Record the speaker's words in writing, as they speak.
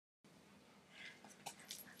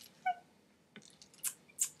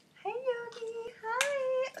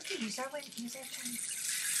use our turn.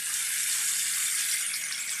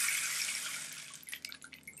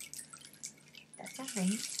 That's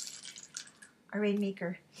our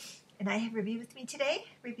rainmaker. And I have Ruby with me today.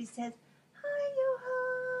 Ruby says, "Hi,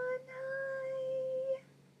 Johan, hi."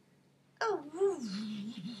 Oh,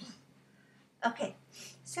 okay.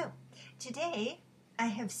 So today I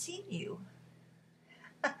have seen you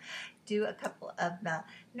do a couple of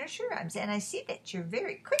nursery rhymes, and I see that you're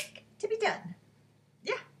very quick to be done.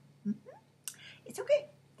 Yeah, it's okay.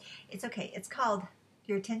 It's okay. It's called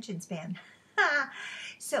your attention span.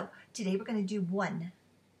 So today we're going to do one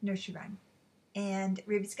nursery rhyme, and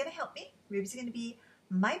Ruby's going to help me. Ruby's going to be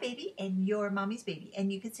my baby and your mommy's baby,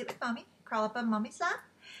 and you can sit with mommy, crawl up on mommy's lap,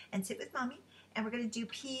 and sit with mommy, and we're going to do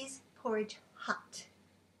peas porridge hot.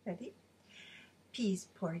 Ready? Peas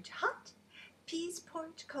porridge hot, peas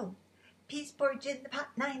porridge cold, peas porridge in the pot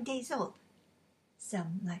 9 days old.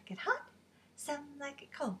 Some like it hot, some like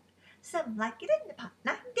it cold, some like it in the pot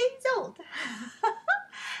 9 days old.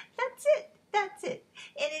 That's it. That's it.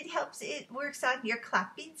 And it helps, it works on your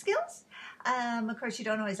clapping skills. Of course, you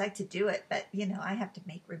don't always like to do it, but, you know, I have to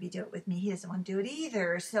make Ruby do it with me. He doesn't want to do it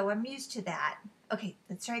either, so I'm used to that. Okay,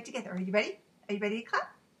 let's try it together. Are you ready? Are you ready to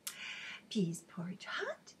clap? Peas porridge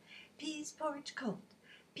hot, peas porridge cold,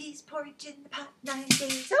 peas porridge in the pot 9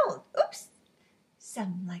 days old. Oops.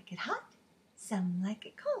 Some like it hot, some like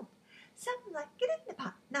it cold, some like it in the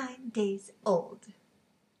pot 9 days old.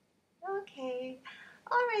 Okay.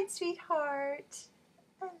 All right, sweetheart.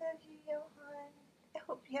 I love you, Johan. I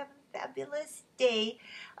hope you have a fabulous day,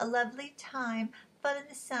 a lovely time, fun in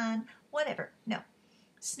the sun, whatever. No,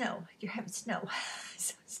 snow. You're having snow.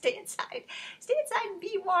 So stay inside. Stay inside and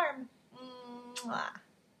be warm. Mwah.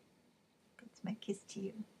 That's my kiss to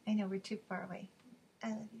you. I know we're too far away. I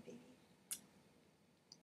love you.